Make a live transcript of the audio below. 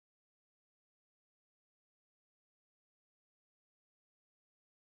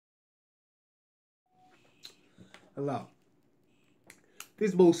Hello.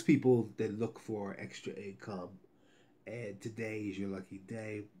 There's most people that look for extra income, and today is your lucky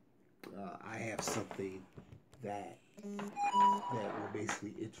day. I have something that will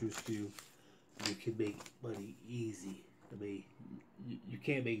basically interest you. You can make money easy. I mean, you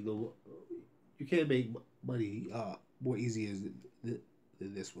can't make money more easy than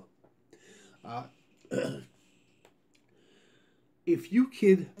this one. Uh, if you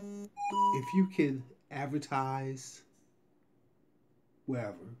can advertise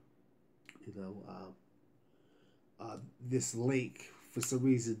wherever, you know, this link for some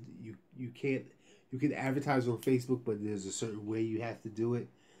reason you can't you can advertise on Facebook, but there's a certain way you have to do it,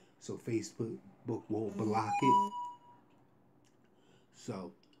 so Facebook won't block it.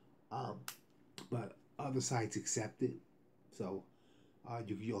 So, um, but other sites accept it. So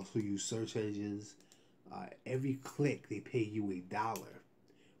you can also use search engines. Every click they pay you $1.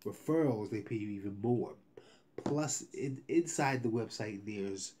 Referrals they pay you even more. Plus, inside the website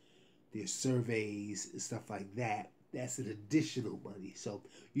there's surveys and stuff like that. That's an additional money. So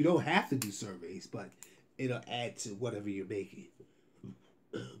you don't have to do surveys, but it'll add to whatever you're making.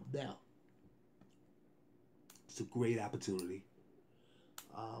 Now, it's a great opportunity.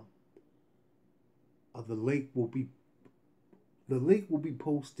 Um, the link will be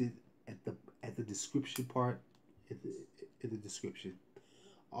posted at the description part in the description.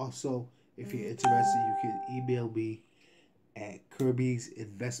 Also, if you're interested, you can email me at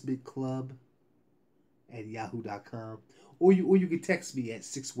kirbysinvestmentclub at yahoo.com, or you can text me at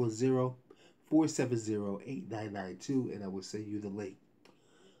 610-470-8992, and I will send you the link.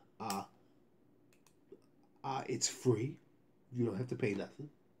 Uh, it's free. You don't have to pay nothing,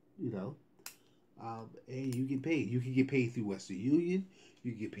 you know. And you get paid. You can get paid through Western Union.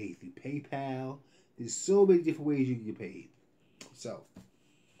 You can get paid through PayPal. There's so many different ways you can get paid. So,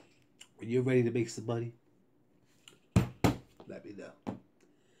 when you're ready to make some money, let me know.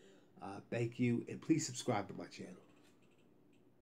 Thank you, and please subscribe to my channel.